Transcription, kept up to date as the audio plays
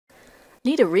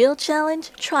Need a real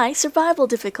challenge? Try survival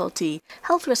difficulty.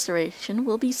 Health restoration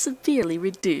will be severely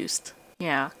reduced.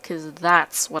 Yeah, 'cause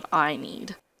that's what I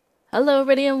need. Hello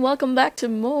everybody and welcome back to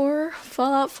more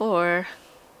Fallout 4.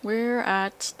 We're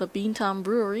at the Beantown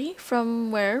Brewery,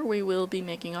 from where we will be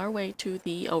making our way to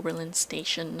the Oberlin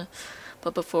Station.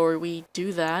 But before we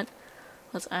do that,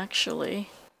 let's actually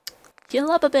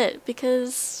heal up a bit,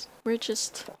 because we're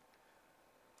just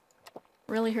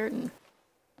really hurting.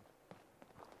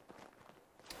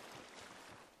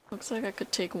 Looks like I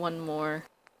could take one more,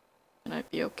 and I'd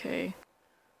be okay.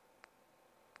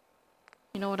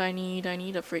 You know what I need? I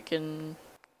need a freaking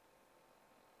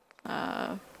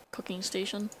cooking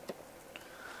station.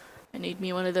 I need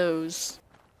me one of those.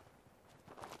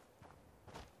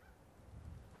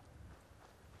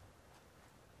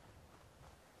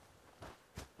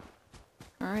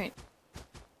 Alright.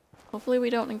 Hopefully we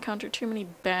don't encounter too many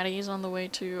baddies on the way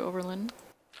to Oberlin.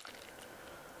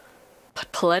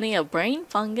 But plenty of brain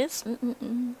fungus.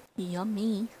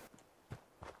 Yummy.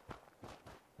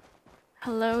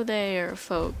 Hello there,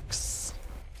 folks.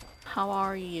 How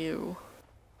are you?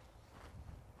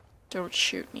 Don't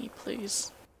shoot me,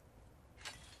 please.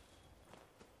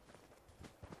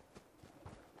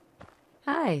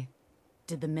 Hi.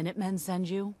 Did the Minutemen send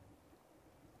you?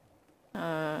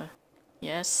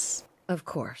 Yes. Of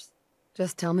course.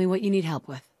 Just tell me what you need help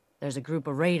with. There's a group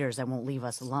of raiders that won't leave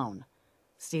us alone.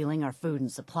 Stealing our food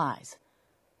and supplies.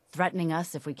 Threatening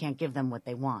us if we can't give them what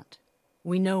they want.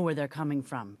 We know where they're coming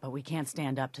from, but we can't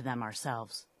stand up to them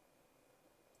ourselves.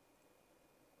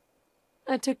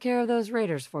 I took care of those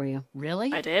raiders for you.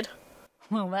 Really? I did?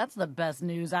 Well, that's the best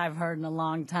news I've heard in a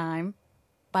long time.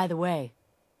 By the way,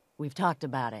 we've talked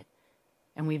about it,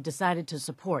 and we've decided to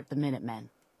support the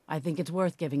Minutemen. I think it's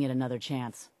worth giving it another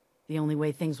chance. The only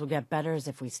way things will get better is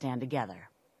if we stand together.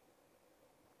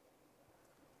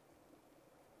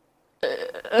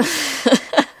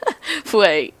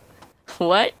 Wait.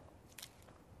 What?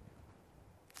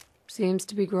 Seems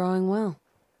to be growing well.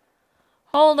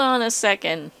 Hold on a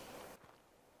second.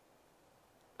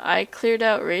 I cleared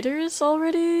out raiders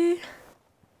already?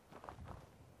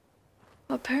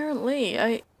 Apparently,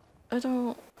 I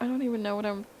don't even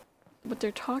know what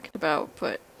they're talking about,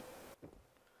 but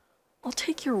I'll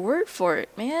take your word for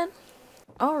it, man.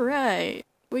 Alright,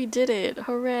 we did it.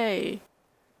 Hooray.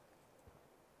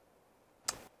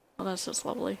 Well, that's just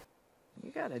lovely.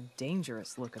 You got a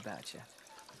dangerous look about you.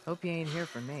 Hope you ain't here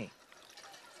for me.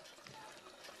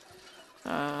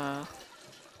 How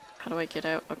do I get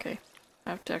out? Okay.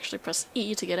 I have to actually press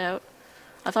E to get out.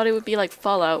 I thought it would be like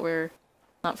Fallout, where...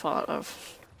 Not Fallout,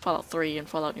 of Fallout 3 and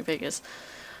Fallout New Vegas.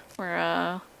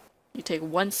 Where, you take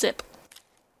one sip.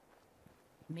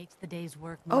 Makes the day's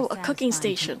work more a cooking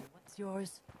satisfying. station. What's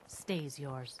yours stays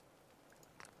yours.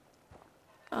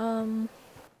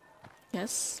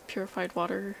 Yes, purified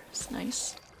water is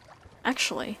nice.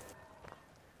 Actually...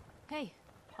 Hey,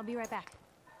 I'll be right back.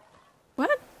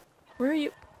 What? Where are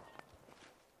you?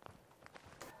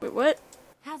 Wait, what?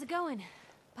 How's it going?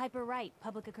 Piper Wright,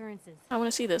 Public Occurrences. I want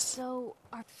to see this. So,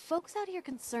 are folks out here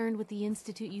concerned with the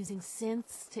Institute using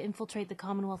synths to infiltrate the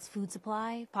Commonwealth's food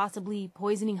supply, possibly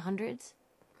poisoning hundreds?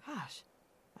 Gosh,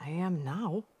 I am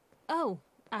now. Oh,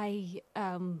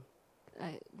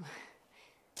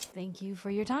 thank you for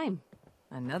your time.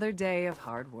 Another day of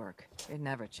hard work. It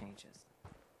never changes.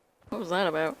 What was that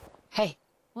about? Hey.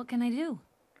 What can I do?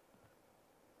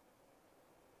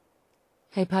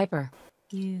 Hey, Piper.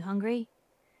 You hungry?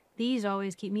 These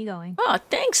always keep me going. Oh,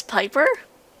 thanks, Piper!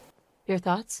 Your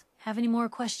thoughts? Have any more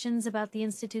questions about the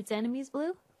Institute's enemies,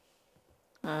 Blue?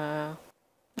 Never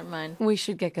mind. We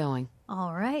should get going.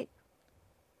 All right.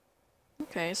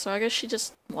 Okay, so I guess she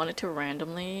just wanted to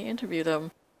randomly interview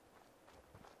them.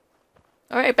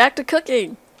 Alright, back to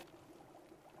cooking!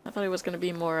 I thought it was gonna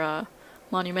be more,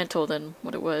 monumental than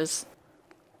what it was.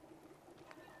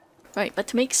 Right, but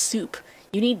to make soup,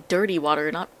 you need dirty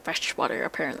water, not fresh water,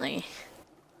 apparently.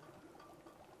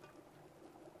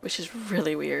 Which is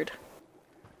really weird.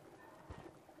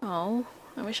 Oh,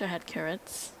 I wish I had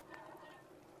carrots.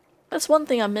 That's one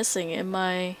thing I'm missing in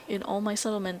all my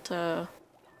settlement,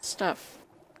 stuff.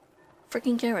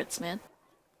 Freaking carrots, man.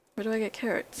 Where do I get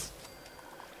carrots?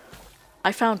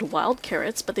 I found wild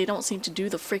carrots, but they don't seem to do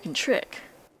the freaking trick.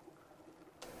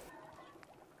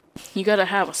 You gotta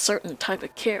have a certain type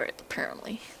of carrot,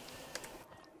 apparently.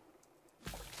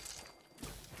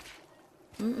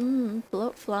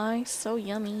 Bloatfly, so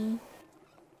yummy.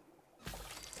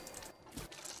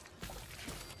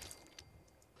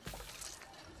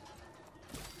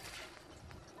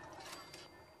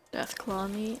 Deathclaw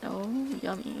meat, oh,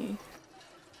 yummy.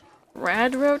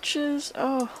 Rad roaches,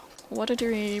 oh, what a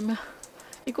dream.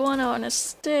 Iguana on a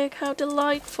stick, how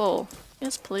delightful.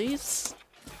 Yes, please.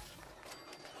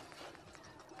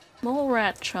 Mole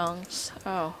rat chunks.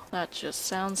 Oh, that just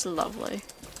sounds lovely.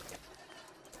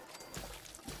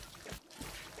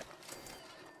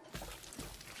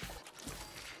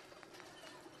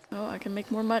 Oh, I can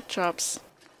make more mud chops.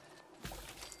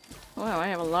 Wow, I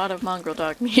have a lot of mongrel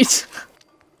dog meat.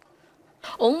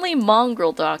 Only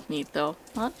mongrel dog meat, though.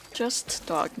 Not just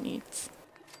dog meat.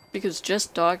 Because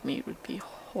just dog meat would be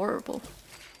horrible.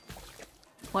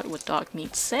 What would dog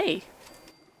meat say?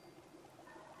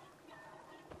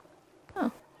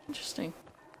 Oh, interesting.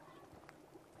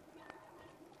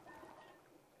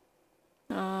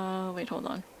 Wait, hold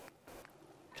on.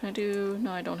 Can I do...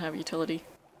 No, I don't have utility.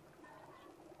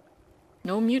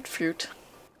 No mute fruit.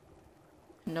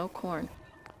 No corn.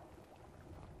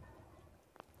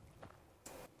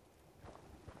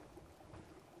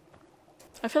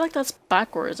 I feel like that's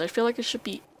backwards. I feel like it should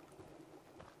be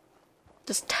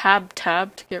just tab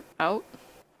to get out.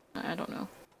 I don't know.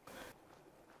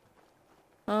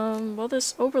 Well,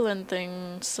 this Oberlin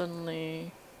thing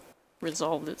suddenly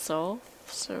resolved itself,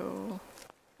 so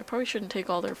I probably shouldn't take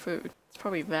all their food. It's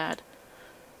probably bad.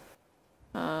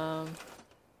 So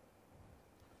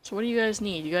what do you guys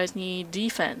need? You guys need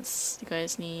defense. You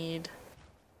guys need...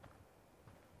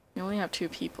 You only have 2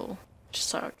 people, which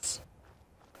sucks.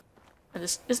 And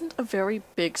this isn't a very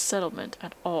big settlement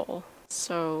at all,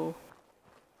 so...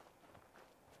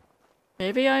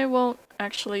 Maybe I won't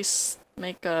actually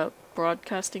make a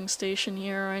broadcasting station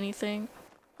here or anything.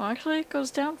 Well, actually it goes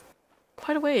down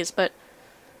quite a ways, but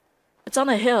it's on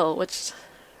a hill, which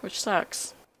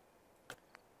sucks.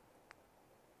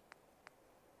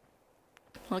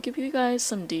 I'll give you guys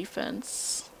some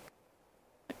defense.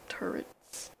 Like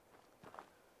turrets.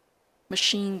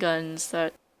 Machine guns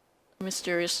that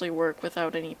mysteriously work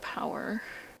without any power.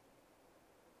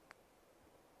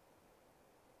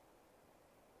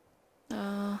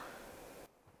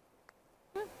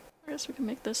 I guess we can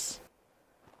make this.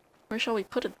 Where shall we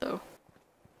put it though?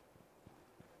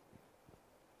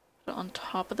 Put it on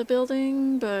top of the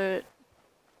building, but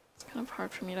it's kind of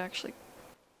hard for me to actually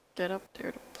get up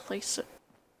there to place it.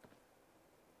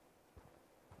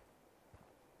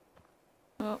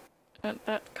 Oh,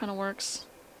 that kind of works.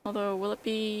 Although, will it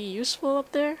be useful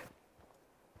up there?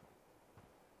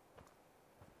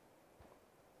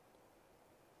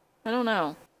 I don't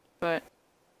know, but...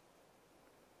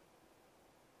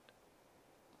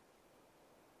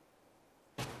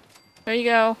 There you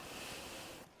go.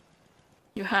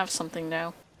 You have something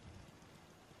now.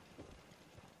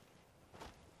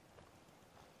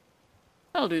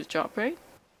 That'll do the job, right?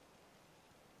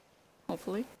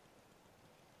 Hopefully.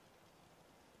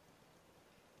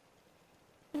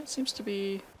 Yeah, it seems to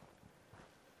be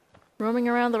roaming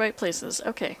around the right places.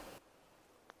 Okay.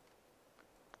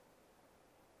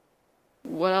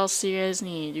 What else do you guys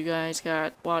need? You guys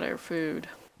got water, food,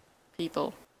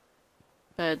 people,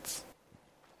 beds.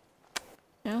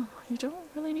 Yeah, you don't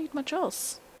really need much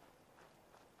else.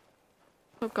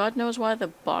 Oh, God knows why the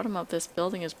bottom of this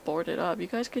building is boarded up. You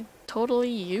guys could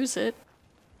totally use it.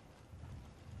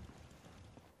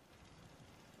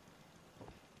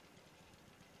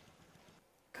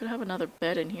 Could have another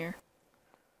bed in here.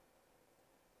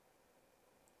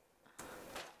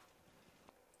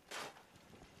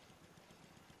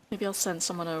 Maybe I'll send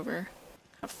someone over.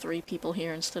 Have 3 people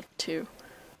here instead of 2.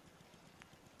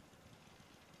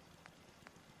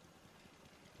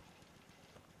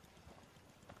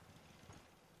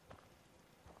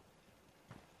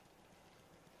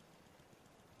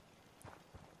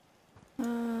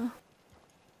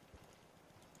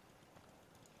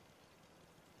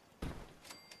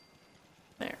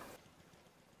 There.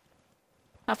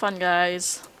 Have fun,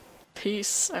 guys.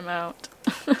 Peace. I'm out.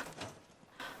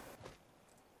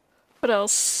 What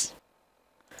else?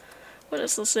 What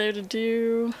else is there to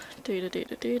do?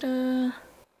 Data.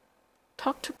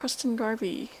 Talk to Preston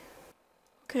Garvey.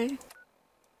 Okay.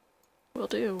 Will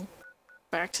do.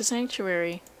 Back to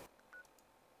Sanctuary.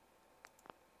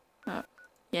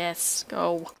 Yes,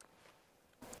 go.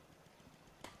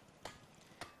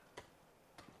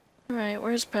 Alright,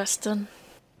 where's Preston?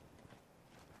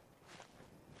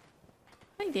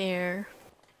 Hi there.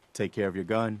 Take care of your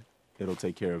gun, it'll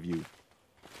take care of you.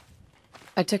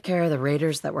 I took care of the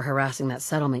raiders that were harassing that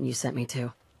settlement you sent me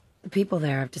to. The people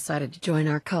there have decided to join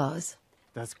our cause.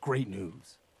 That's great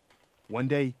news. One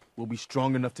day, we'll be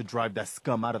strong enough to drive that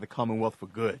scum out of the Commonwealth for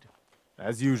good.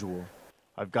 As usual,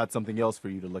 I've got something else for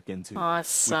you to look into.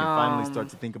 Awesome. We can finally start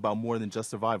to think about more than just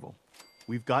survival.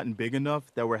 We've gotten big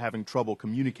enough that we're having trouble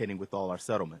communicating with all our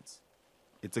settlements.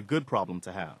 It's a good problem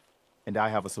to have, and I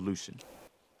have a solution.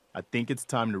 I think it's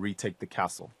time to retake the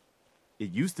castle.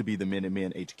 It used to be the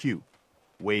Minutemen HQ,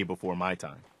 way before my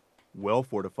time. Well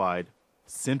fortified,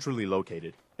 centrally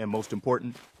located, and most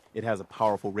important, it has a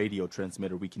powerful radio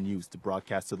transmitter we can use to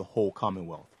broadcast to the whole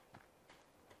Commonwealth.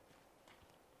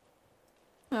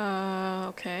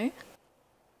 Okay.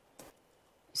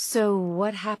 So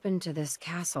what happened to this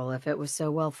castle if it was so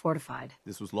well fortified?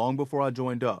 This was long before I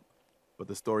joined up, but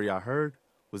the story I heard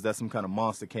was that some kind of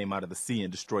monster came out of the sea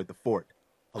and destroyed the fort.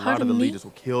 A lot of Pardon the me? leaders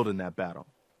were killed in that battle,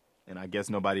 and I guess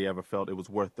nobody ever felt it was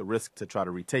worth the risk to try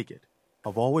to retake it.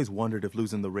 I've always wondered if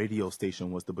losing the radio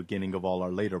station was the beginning of all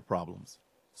our later problems.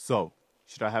 So,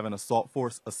 should I have an assault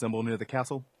force assemble near the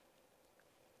castle?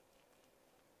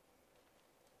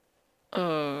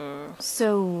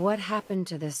 So what happened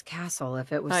to this castle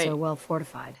if it was so well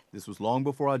fortified? This was long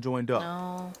before I joined up.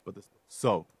 No. But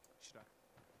so, should I...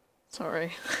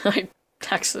 Sorry. I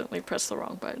accidentally pressed the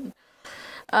wrong button.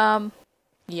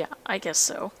 Yeah, I guess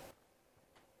so.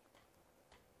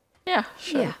 Yeah,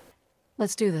 sure. Yeah.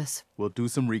 Let's do this. We'll do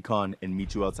some recon and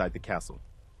meet you outside the castle.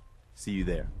 See you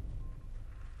there.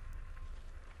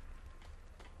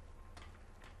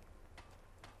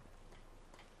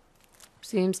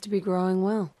 Seems to be growing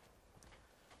well.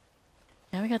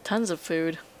 Yeah, we got tons of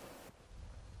food.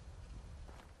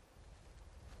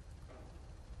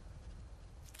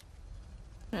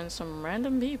 And some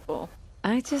random people.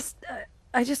 I just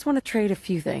want to trade a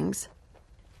few things.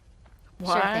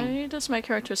 Why does my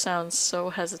character sound so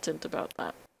hesitant about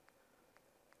that?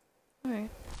 Alright.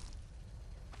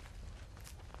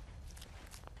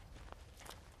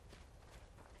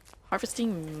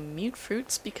 Harvesting mute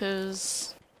fruits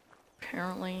because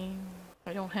apparently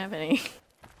I don't have any.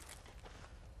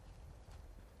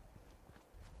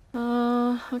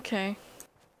 Okay.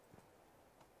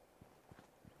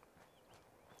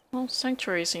 Well,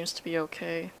 Sanctuary seems to be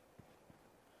okay.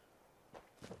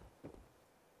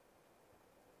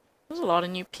 There's a lot of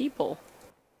new people.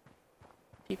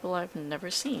 People I've never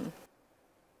seen.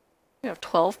 We have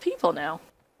 12 people now.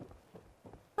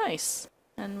 Nice.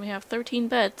 And we have 13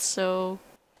 beds, so...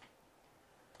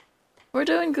 we're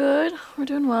doing good. We're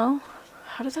doing well.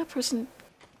 How did that person...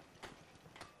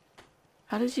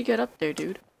 How did you get up there,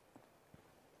 dude?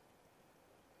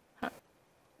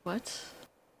 What?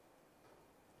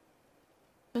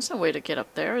 There's no way to get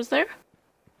up there, is there?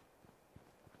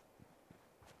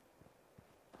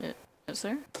 Is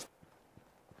there?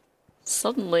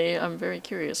 Suddenly, I'm very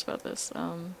curious about this.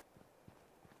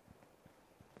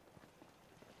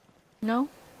 No?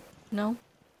 No?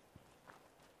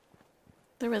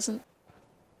 There isn't.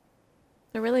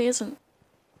 There really isn't.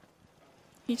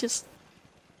 He just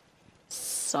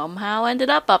somehow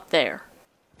ended up there.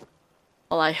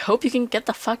 Well, I hope you can get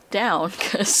the fuck down,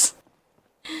 cause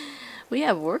we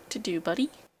have work to do, buddy.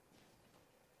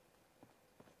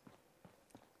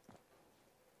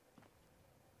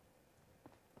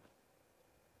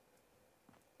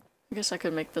 I guess I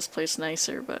could make this place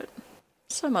nicer, but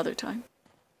some other time.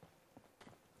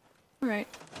 Alright.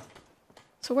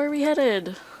 So where are we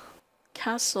headed?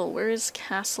 Castle. Where is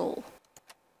Castle?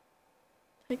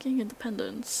 Taking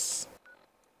Independence.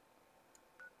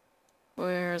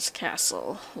 Where's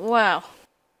Castle? Wow.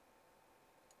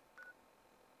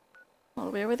 All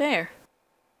the way over there.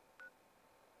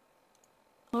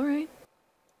 Alright.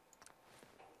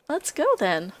 Let's go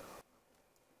then.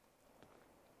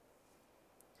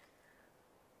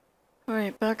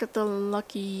 Alright, back at the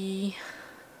lucky...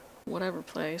 whatever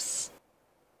place.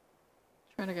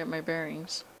 Trying to get my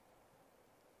bearings.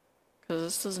 Because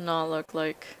this does not look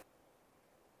like...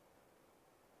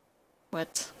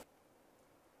 what?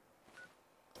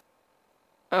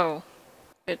 Oh.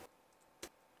 It...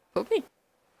 okay.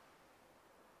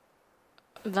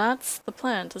 That's the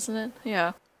plant, isn't it?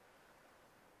 Yeah.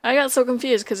 I got so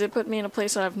confused because it put me in a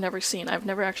place that I've never seen. I've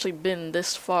never actually been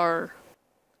this far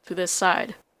to this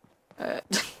side.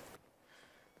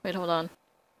 Wait, hold on.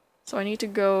 So I need to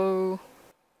go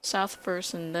south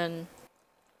first and then...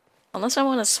 unless I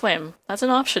want to swim. That's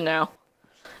an option now.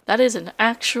 That is an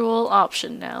actual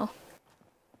option now.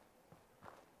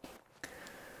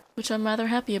 Which I'm rather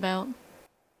happy about.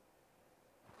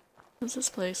 What's this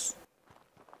place?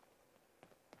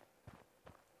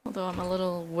 Although I'm a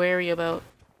little wary about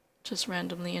just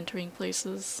randomly entering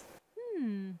places.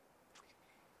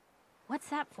 What's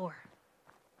that for?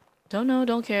 Don't know,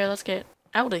 don't care, let's get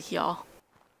out of here.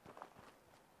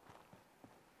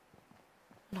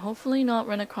 And hopefully not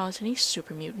run across any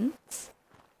super mutants.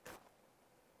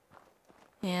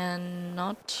 And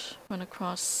not run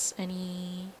across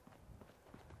any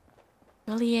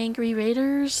really angry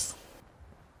raiders.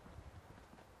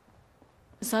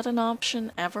 Is that an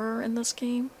option ever in this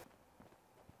game?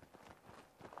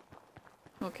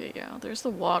 Okay, yeah, there's the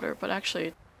water, but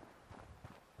actually,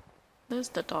 there's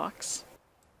the docks.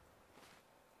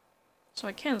 So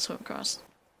I can swim across.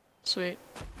 Sweet.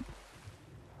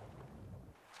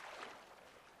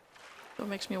 So it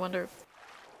makes me wonder if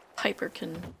Piper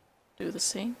can do the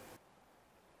same.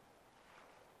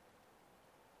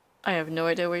 I have no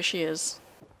idea where she is.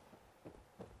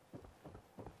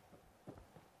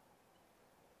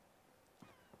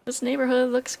 This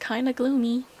neighborhood looks kinda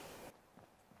gloomy.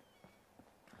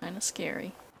 Kinda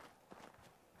scary.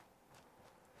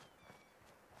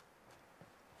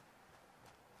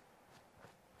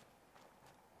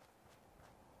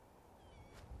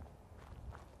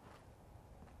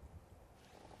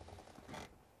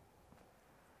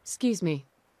 Excuse me.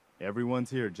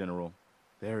 Everyone's here, General.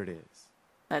 There it is.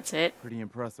 That's it? Pretty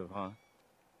impressive, huh?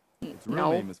 Its real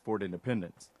No. name is Fort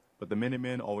Independence, but the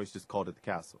Minutemen always just called it the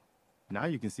castle. Now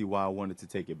you can see why I wanted to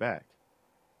take it back.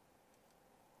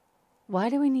 Why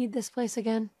do we need this place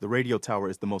again? The radio tower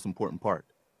is the most important part,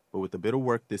 but with a bit of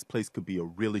work, this place could be a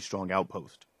really strong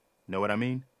outpost. Know what I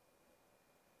mean?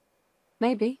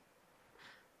 Maybe.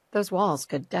 Those walls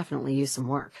could definitely use some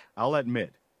work. I'll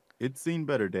admit, it's seen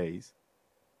better days,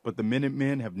 but the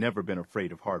Minutemen have never been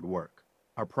afraid of hard work.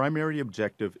 Our primary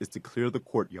objective is to clear the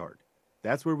courtyard.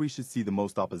 That's where we should see the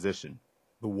most opposition.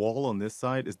 The wall on this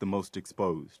side is the most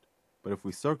exposed, but if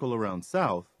we circle around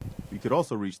south, we could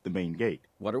also reach the main gate.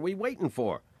 What are we waiting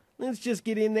for? Let's just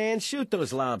get in there and shoot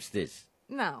those lobsters.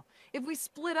 No. If we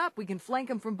split up, we can flank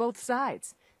them from both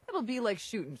sides. It'll be like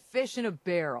shooting fish in a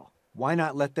barrel. Why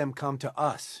not let them come to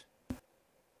us?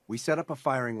 We set up a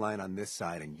firing line on this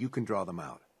side and you can draw them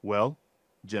out. Well,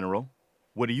 General,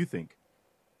 what do you think?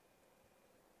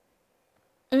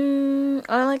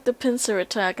 I like the pincer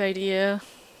attack idea.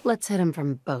 Let's hit them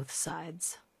from both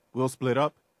sides. We'll split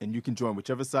up, and you can join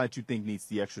whichever side you think needs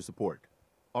the extra support.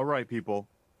 All right, people.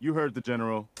 You heard the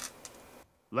General.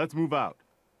 Let's move out.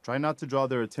 Try not to draw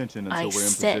their attention until we're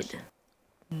in position.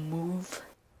 Move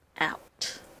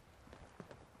out.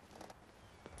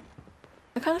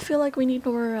 I kind of feel like we need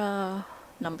more,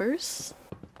 numbers.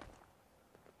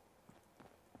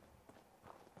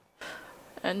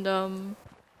 And, oh,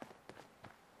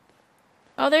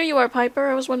 there you are, Piper.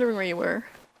 I was wondering where you were.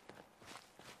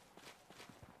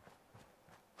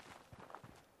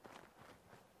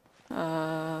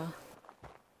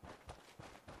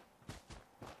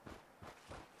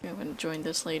 I'm gonna join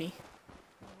this lady.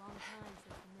 A long time since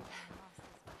the movement lost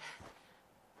this place.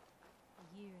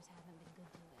 The years haven't been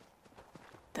good to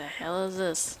it. The hell is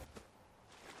this?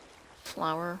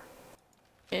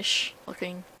 Flower-ish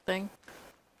looking thing.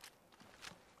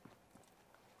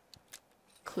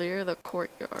 Clear the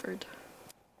courtyard.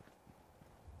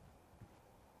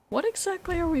 What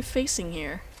exactly are we facing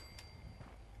here?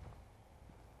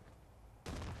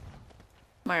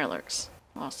 Mirelurks.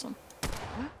 Awesome.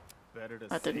 Better to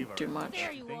That save didn't our do much.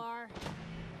 There you are.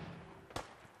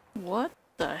 What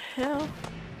the hell?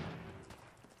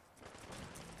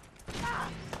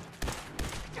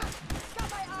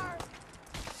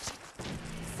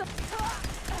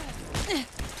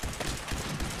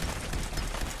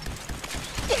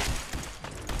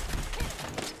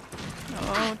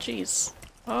 Oh jeez.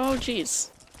 Oh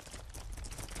jeez.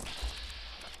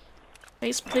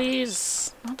 Face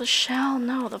please. Not the shell,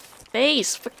 no, the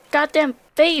face. For goddamn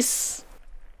face!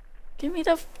 Give me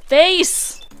the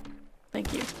face!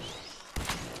 Thank you.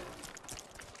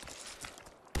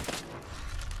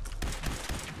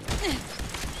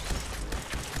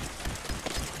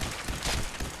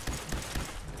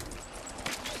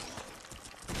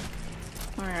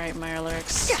 Alright,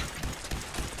 Mirelurks.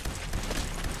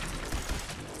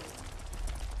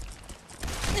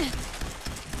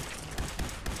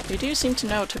 We do seem to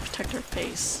know to protect our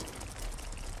face.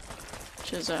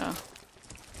 Which is,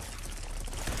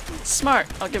 smart,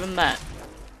 I'll give him that.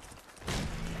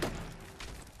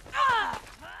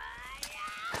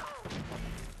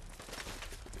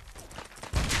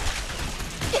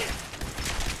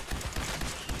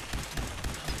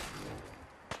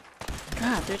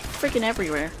 God, they're freaking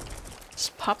everywhere.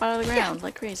 Just pop out of the ground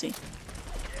like crazy.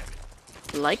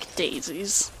 Like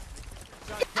daisies.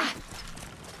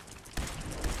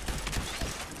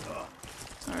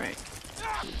 Alright.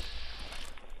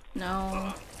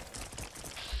 No.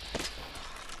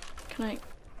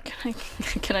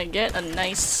 Can I get a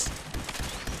nice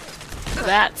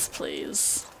That's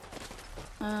please.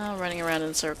 Running around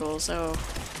in circles. Oh.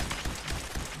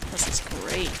 This is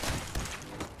great.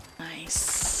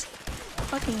 Nice.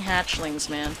 Fucking hatchlings,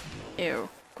 man. Ew.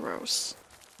 Gross.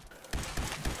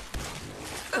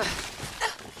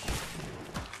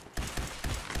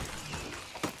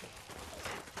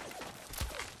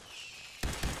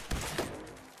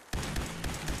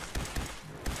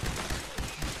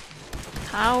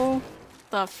 How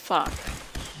the fuck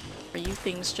are you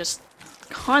things just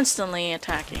constantly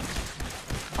attacking?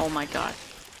 Oh my god.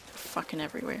 Fucking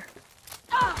everywhere.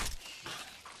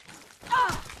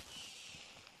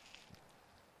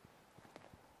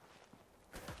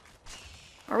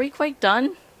 Are we quite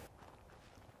done?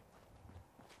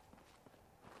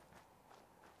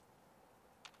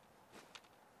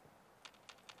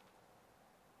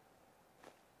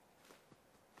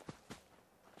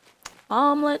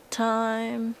 Omelet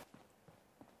time.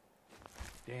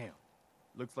 Damn.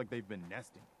 Looks like they've been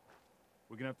nesting.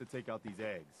 We're gonna have to take out these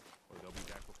eggs, or they'll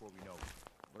be back before we know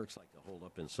it. Looks like a hold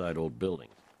up inside old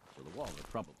buildings, so the walls are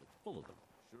probably full of them.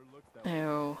 Sure looks that way.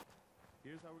 Ew.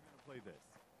 Here's how we're gonna play this.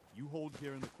 You hold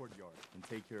here in the courtyard and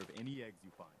take care of any eggs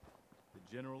you find.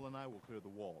 The general and I will clear the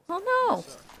walls. Oh no!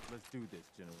 Let's do this,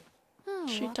 General. Oh,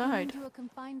 She walking died. into a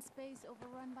confined space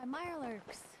overrun by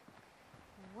Mirelurks.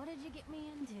 What did you get me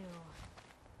into?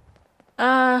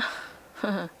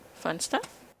 Fun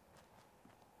stuff.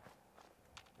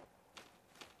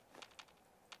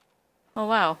 Oh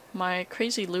wow, my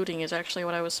crazy looting is actually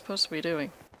what I was supposed to be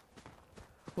doing.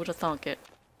 Who'd have thunk it?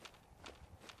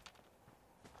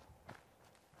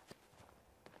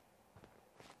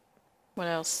 What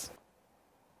else?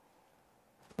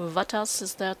 What else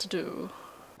is there to do?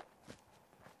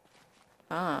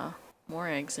 Ah, more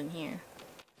eggs in here.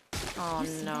 Oh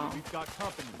no. We've got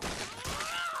company.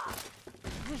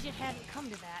 Wish it hadn't come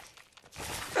to that.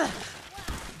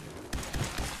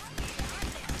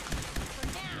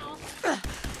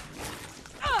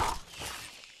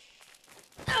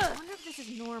 I wonder if this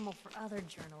is normal for other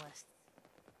journalists.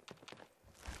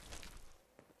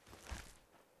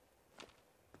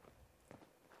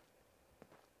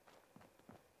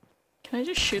 Can I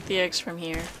just shoot the eggs from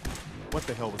here? What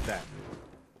the hell was that?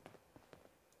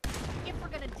 If we're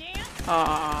gonna dance,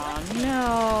 Oh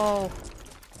no.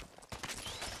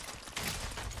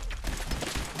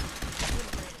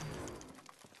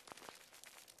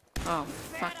 Oh,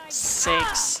 fuck's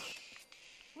sakes.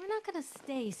 we're not gonna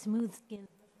stay smooth-skinned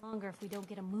longer if we don't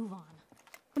get a move on.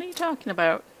 What are you talking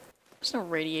about? There's no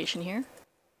radiation here.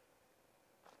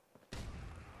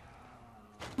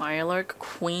 Mirelurk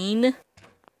Queen?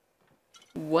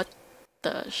 What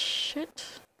the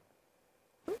shit?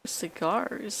 Ooh,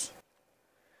 cigars.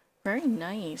 Very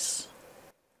nice.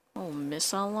 Oh,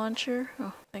 missile launcher?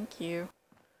 Oh, thank you.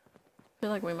 I feel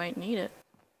like we might need it.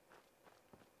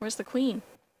 Where's the queen?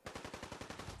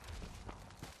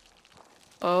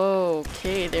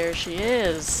 Okay, there she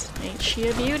is. Ain't she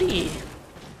a beauty?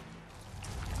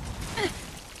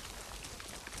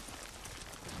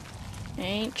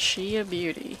 Ain't she a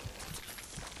beauty?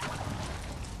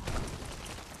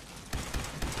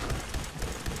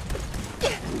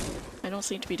 I don't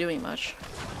seem to be doing much.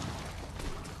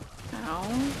 Ow.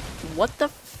 What the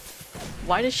f-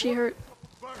 Why does she hurt?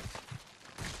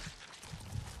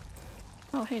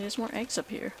 Oh hey, there's more eggs up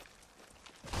here.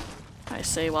 I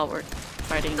say while we're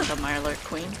fighting the Mirelurk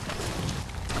Queen.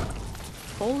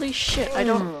 Holy shit, I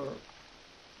don't...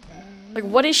 Like,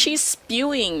 what is she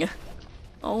spewing?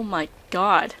 Oh my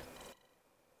god.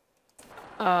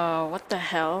 What the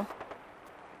hell?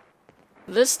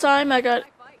 This time I got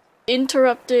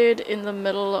interrupted in the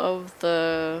middle of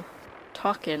the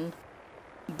talking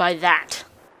by that.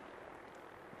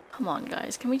 Come on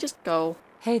guys, can we just go?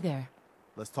 Hey there.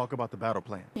 Let's talk about the battle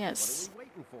plan. Yes. What are we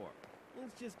waiting for?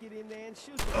 Let's just get in there and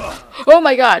shoot them. Oh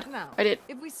my god! Now, I did.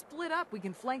 if we split up, we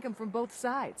can flank them from both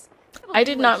sides. It'll I be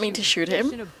did like not mean to shooting shoot him.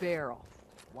 fish in a barrel.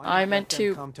 Why I not meant let them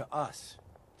to- come to us.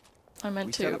 I We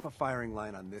meant set up to a firing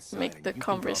line on this side. make and the you can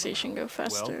draw them conversation out. go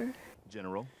faster.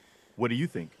 General, what do you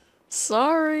think?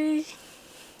 Sorry.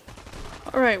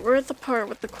 Alright, we're at the part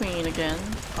with the queen again,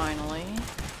 finally.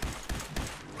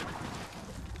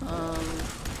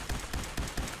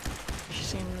 She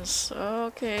seems...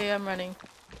 Okay, I'm running.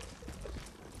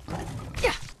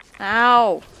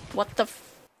 Ow! What the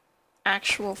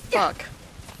actual fuck?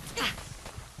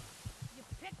 You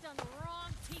picked on the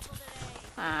wrong people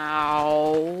today.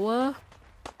 Ow.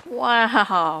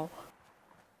 Wow.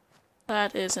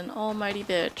 That is an almighty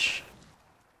bitch.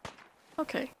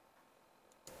 Okay.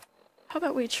 How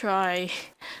about we try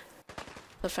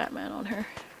the fat man on her?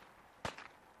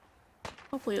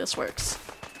 Hopefully this works.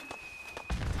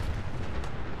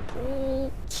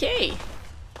 Okay.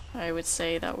 I would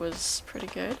say that was pretty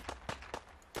good.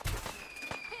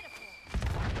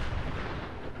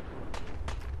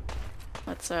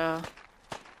 Let's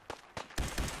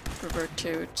revert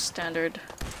to standard.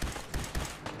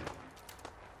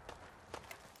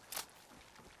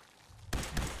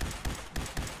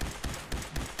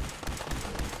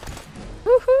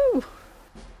 Woohoo!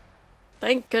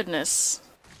 Thank goodness.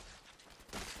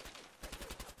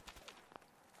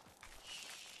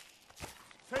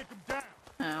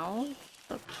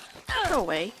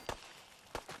 away.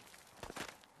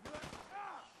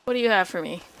 What do you have for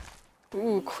me?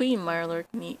 Ooh, Queen Mirelurk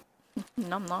meat.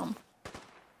 Nom nom.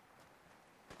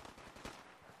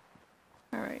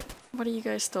 Alright, what are you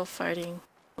guys still fighting?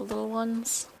 The little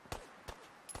ones?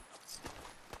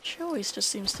 She always just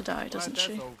seems to die, doesn't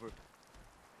she?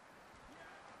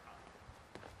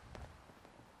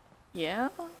 Yeah?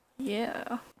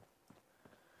 Yeah.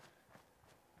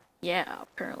 Yeah,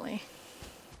 apparently.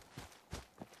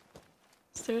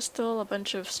 Is there still a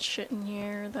bunch of shit in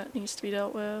here that needs to be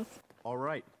dealt with? All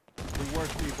right. Good work,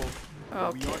 people.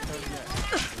 But we aren't done yet.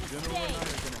 The general and I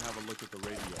are going to have a look at the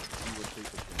radio, see what shape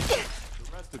it's in.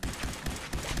 The rest of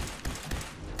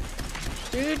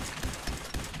you. Dude.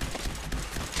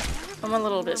 I'm a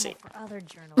little busy. For other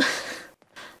journalists.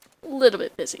 A little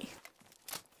bit busy.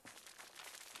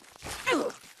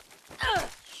 Oh,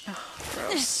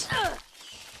 gross.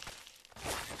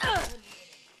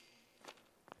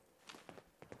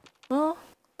 Well,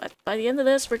 but by the end of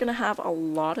this, we're gonna have a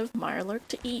lot of Mirelurk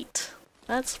to eat.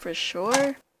 That's for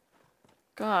sure.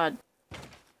 God.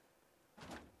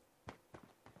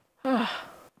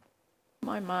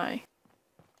 My.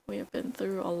 We have been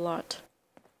through a lot.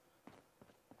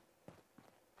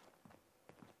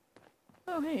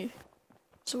 Oh, hey.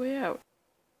 It's a way out.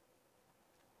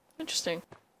 Interesting.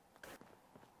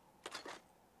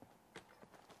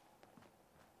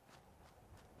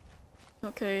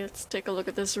 Okay, let's take a look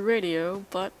at this radio,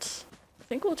 but I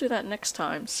think we'll do that next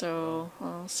time, so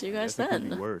I'll see you guys It could be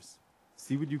then. worse.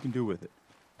 See what you can do with it.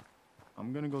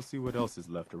 I'm gonna go see what else is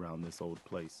left around this old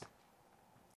place.